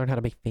then I can learn how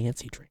to make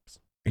fancy drinks.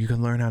 You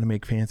can learn how to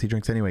make fancy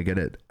drinks anyway. Get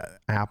an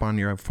app on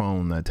your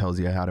phone that tells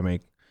you how to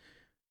make,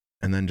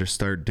 and then just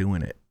start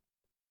doing it.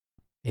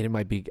 And it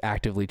might be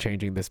actively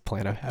changing this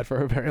plan I've had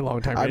for a very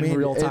long time in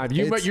real time.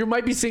 You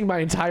might be seeing my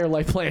entire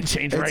life plan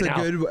change right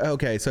now.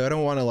 Okay, so I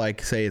don't want to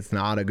like say it's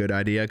not a good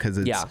idea because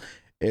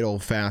it'll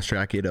fast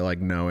track you to like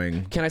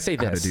knowing. Can I say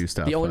this? How to do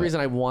stuff. The only reason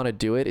I want to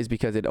do it is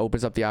because it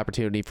opens up the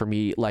opportunity for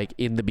me, like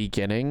in the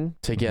beginning,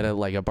 to get a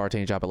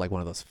bartending job at like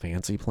one of those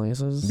fancy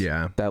places.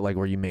 Yeah, that like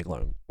where you make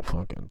like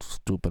fucking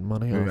stupid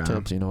money off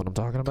tips. You know what I'm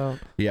talking about?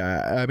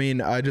 Yeah, I mean,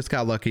 I just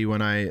got lucky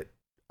when I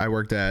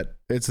worked at.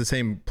 It's the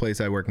same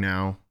place I work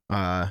now.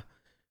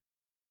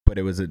 But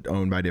it was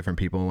owned by different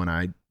people when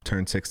I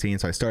turned 16.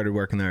 So I started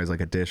working there as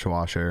like a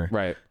dishwasher.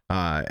 Right.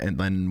 And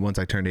then once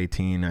I turned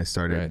 18, I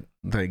started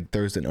like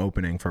there's an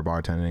opening for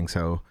bartending.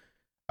 So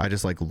I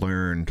just like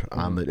learned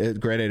on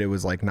granted, it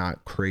was like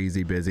not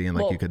crazy busy and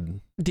like you could.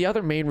 The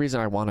other main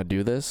reason I want to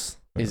do this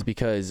is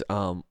because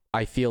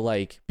I feel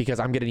like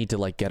because I'm gonna need to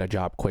like get a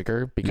job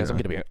quicker because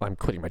I'm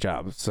quitting my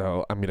job,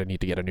 so I'm gonna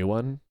need to get a new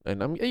one,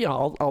 and I'll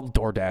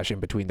DoorDash in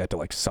between that to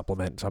like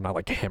supplement, so I'm not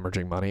like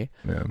hemorrhaging money.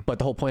 Yeah. But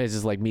the whole point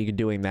is like me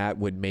doing that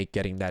would make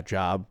getting that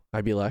job.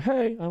 I'd be like,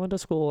 hey, I went to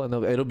school, and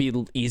it'll be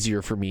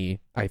easier for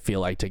me. I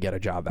feel like to get a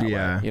job that way.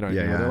 You know what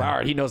I mean? Like, all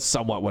right, he knows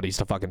somewhat what he's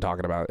fucking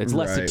talking about. It's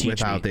less to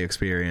teach without the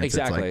experience.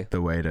 Exactly. It's like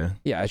the way to.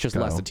 Yeah, it's just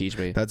less to teach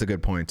me. That's a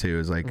good point too.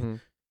 Is like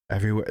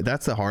everywhere.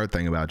 That's the hard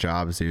thing about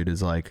jobs, dude.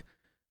 Is like.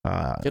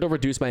 It'll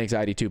reduce my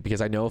anxiety too because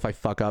I know if I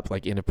fuck up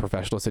like in a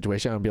professional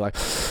situation, I'll be like,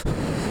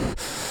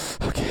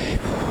 okay,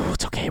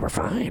 it's okay, we're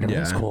fine.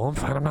 Everything's cool. I'm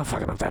fine. I'm not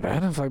fucking up that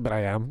bad. I'm like, but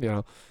I am,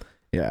 Yeah.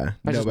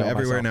 No, but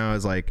everywhere now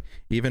is like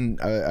even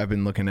I've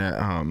been looking at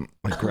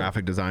like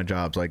graphic design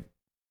jobs like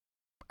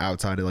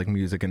outside of like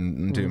music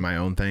and doing my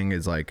own thing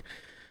is like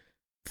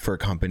for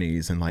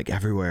companies and like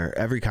everywhere.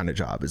 Every kind of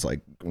job is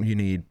like you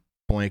need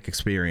blank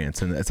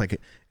experience, and it's like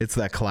it's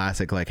that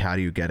classic like how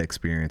do you get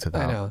experience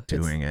without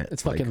doing it?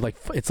 It's fucking like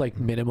it's like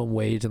minimum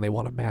wage and they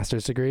want a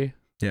master's degree.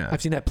 Yeah,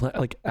 I've seen that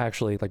like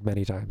actually like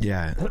many times.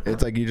 Yeah,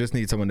 it's like you just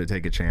need someone to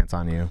take a chance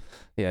on you.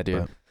 Yeah,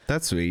 dude, but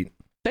that's sweet.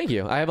 Thank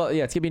you. I have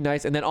it's gonna be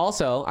nice. And then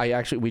also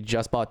we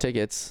just bought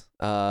tickets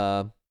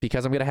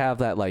because I'm gonna have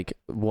that like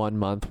 1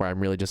 month where I'm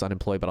really just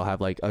unemployed, but I'll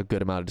have like a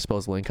good amount of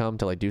disposable income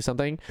to like do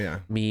something. Yeah.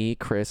 Me,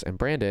 Chris, and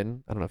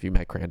Brandon. I don't know if you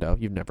met Crando.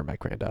 You've never met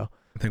Crando.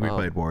 I think we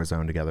played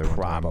Warzone together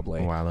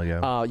probably a while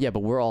ago. Yeah, but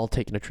we're all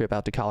taking a trip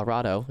out to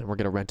Colorado, and we're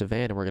gonna rent a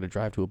van, and we're gonna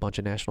drive to a bunch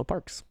of national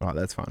parks. Oh,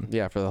 that's fun.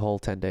 Yeah, for the whole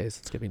 10 days.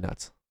 It's gonna be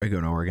nuts. Are you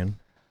going to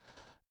Oregon?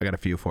 I got a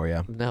few for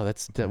you. No,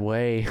 that's the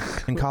way.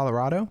 In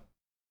Colorado?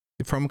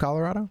 You're from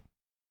Colorado?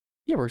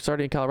 Yeah, we're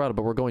starting in Colorado,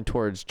 but we're going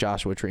towards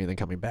Joshua Tree and then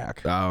coming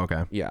back. Oh,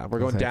 okay. Yeah, we're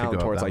going down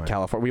towards like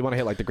California. We want to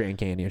hit like the Grand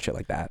Canyon and shit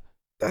like that.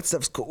 That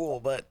stuff's cool,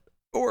 but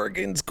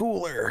Oregon's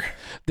cooler.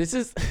 This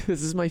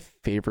is my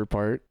favorite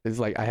part. Is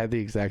like I had the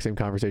exact same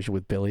conversation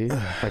with Billy,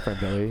 my friend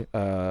Billy,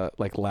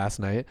 like last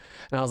night,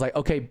 and I was like,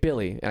 okay,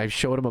 Billy, and I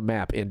showed him a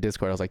map in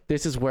Discord. I was like,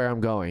 this is where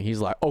I'm going. He's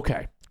like,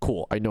 okay,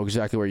 cool, I know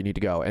exactly where you need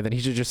to go. And then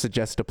he just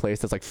suggested a place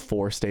that's like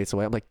 4 states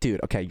away. I'm like,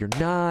 dude, okay, you're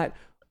not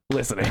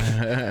listening.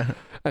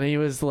 And he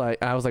was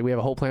like, I was like, we have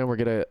a whole plan. We're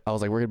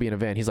gonna be in a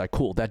van. He's like,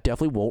 cool. That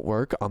definitely won't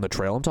work on the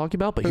trail I'm talking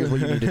about, but here's what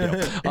you need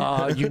to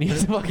do. You need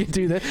to fucking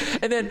do this.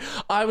 And then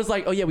I was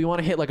like, oh yeah, we want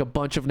to hit like a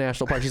bunch of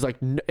national parks. He's like,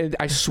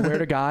 I swear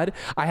to God,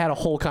 I had a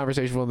whole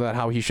conversation with him about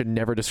how he should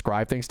never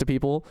describe things to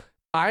people.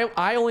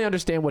 I only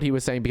understand what he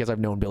was saying because I've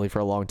known Billy for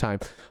a long time.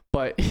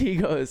 But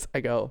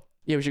I go,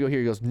 yeah, we should go here.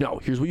 He goes, no,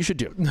 here's what you should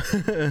do.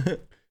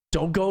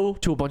 Don't go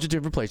to a bunch of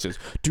different places.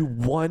 Do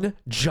one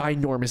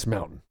ginormous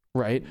mountain,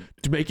 right?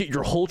 To make it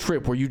your whole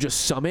trip where you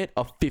just summit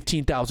a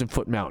 15,000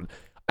 foot mountain.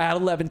 At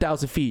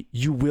 11,000 feet,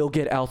 you will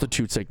get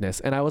altitude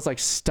sickness. And I was like,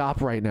 stop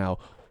right now.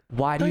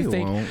 Why do you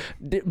think?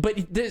 Won't.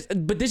 But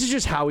this is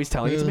just how he's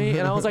telling it to me.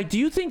 And I was like, do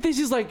you think this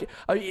is like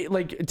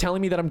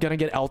telling me that I'm going to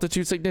get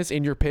altitude sickness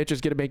in your pitch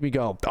is going to make me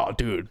go, oh,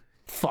 dude,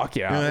 fuck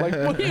yeah. Like,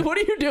 what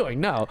are you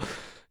doing? No.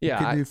 Yeah.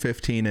 You could do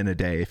 15 in a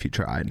day if you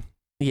tried.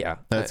 Yeah,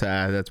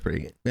 that's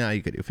pretty. Yeah,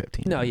 you could do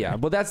 15. No, yeah,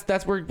 but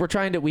that's we're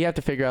trying to. We have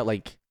to figure out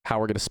like how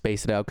we're gonna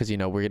space it out because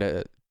we're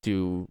gonna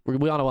we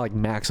want to like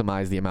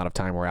maximize the amount of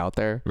time we're out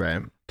there,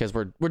 right? Because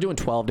we're doing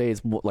 12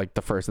 days. Like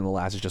the first and the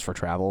last is just for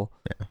travel.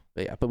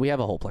 But we have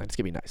a whole plan. It's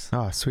gonna be nice.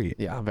 Oh, sweet.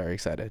 Yeah, I'm very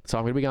excited. So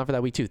I'm gonna be gone for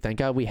that week too. Thank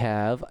God we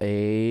have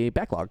a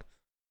backlog.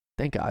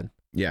 Thank God.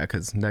 Yeah,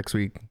 because next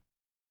week,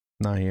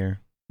 not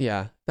here.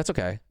 Yeah, that's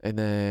okay. And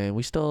then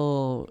we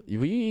can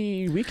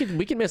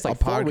miss like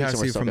 4 weeks. I'll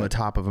podcast you from the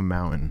top of a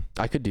mountain.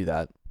 I could do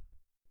that.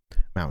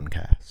 Mountain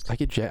cast. I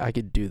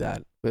could do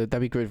that. That'd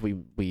be great if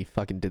we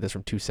fucking did this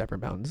from 2 separate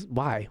mountains.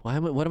 Why? Why?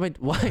 I'll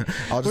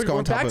just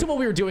we're back to what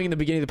we were doing in the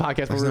beginning of the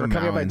podcast, where we were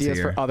coming up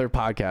ideas for other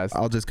podcasts.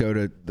 I'll just go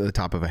to the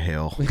top of a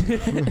hill.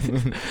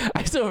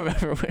 I still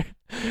remember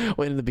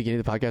when in the beginning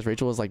of the podcast,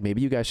 Rachel was like,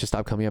 maybe you guys should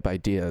stop coming up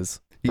ideas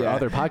for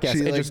other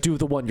podcasts and just do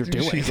the one you're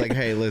doing. She's like,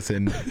 hey,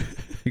 listen,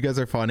 you guys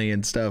are funny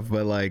and stuff,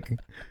 but like,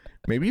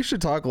 maybe you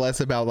should talk less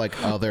about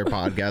like other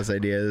podcast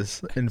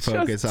ideas and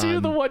focus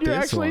on the one you're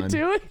actually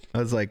doing. I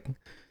was like,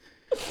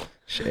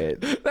 shit.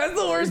 That's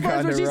the worst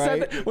part. When she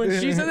said that, when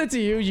she said it to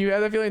you, you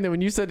had that feeling that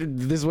when you said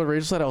this is what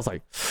Rachel said, I was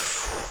like,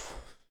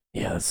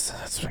 yeah,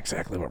 that's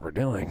exactly what we're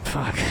doing.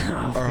 Fuck.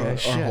 Our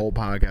whole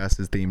podcast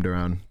is themed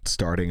around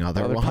starting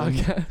other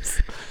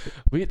podcasts.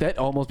 That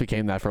almost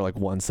became that for like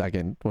 1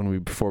 second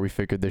before we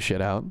figured this shit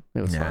out.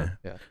 It was fun.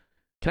 Yeah.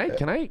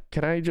 Can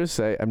I just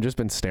say, I've just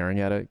been staring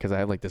at it because I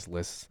have like this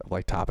list of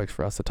like topics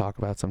for us to talk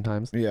about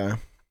sometimes. Yeah.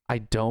 I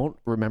don't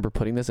remember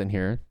putting this in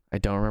here. I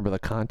don't remember the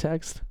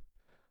context.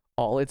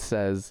 All it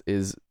says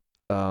is,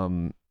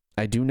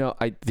 I do know,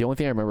 the only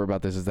thing I remember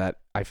about this is that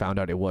I found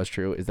out it was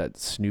true, is that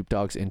Snoop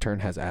Dogg's intern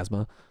has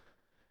asthma.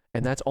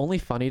 And that's only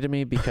funny to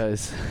me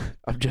because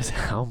of just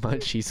how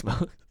much he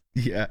smokes.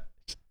 Yeah.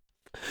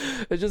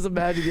 I just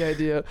imagine the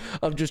idea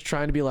of just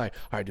trying to be like,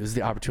 all right, this is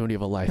the opportunity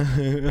of a life.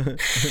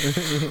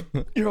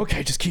 You're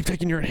okay. Just keep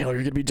taking your inhaler.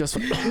 You're going to be just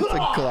fine. It's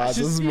like clouds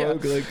of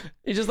smoke. Yeah. Like,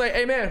 he's just like,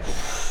 hey, man.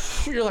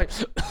 You're like,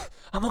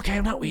 I'm okay.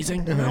 I'm not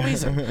wheezing. No,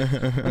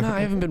 I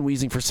haven't been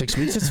wheezing for 6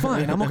 weeks. It's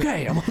fine. I'm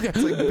okay. It's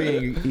like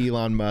being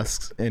Elon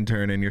Musk's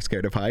intern and you're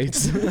scared of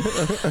heights.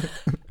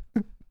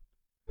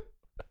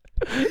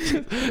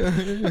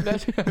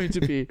 Imagine having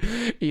to be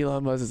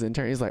Elon Musk's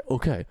intern. He's like,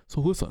 okay,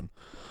 so listen.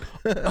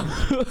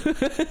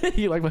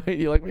 you like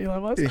me,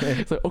 Elon Musk? Yeah.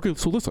 He's like, okay,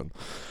 so listen.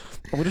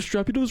 I'm gonna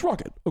strap you to this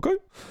rocket, okay?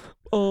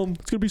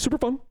 It's gonna be super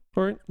fun.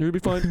 All right, you're gonna be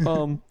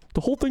fine.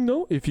 The whole thing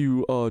though, if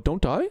you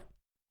don't die,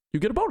 you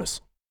get a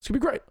bonus. It's gonna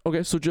be great.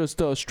 Okay, so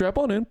just strap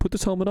on in, put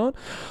this helmet on.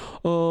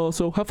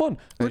 So have fun.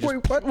 Wait,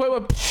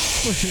 what?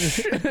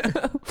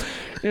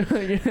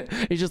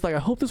 He's just like, I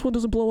hope this one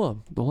doesn't blow up.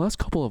 The last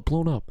couple have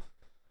blown up.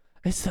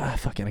 It's I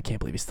can't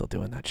believe he's still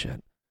doing that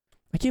shit.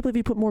 I can't believe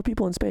he put more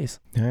people in space.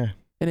 Yeah.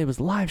 And it was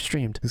live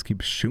streamed. Just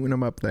keep shooting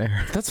them up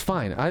there. That's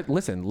fine.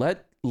 Listen,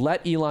 let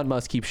Elon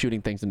Musk keep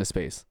shooting things into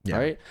space. Yeah.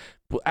 All right.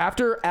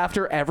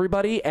 After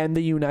everybody and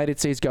the United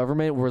States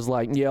government was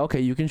like, yeah,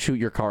 okay, you can shoot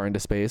your car into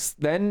space.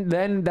 Then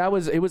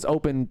it was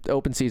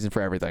open season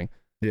for everything.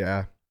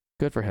 Yeah.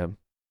 Good for him.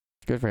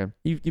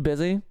 You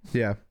busy?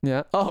 Yeah.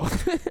 Yeah. Oh.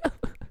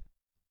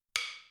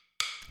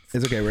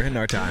 It's okay. We're hitting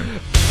our time.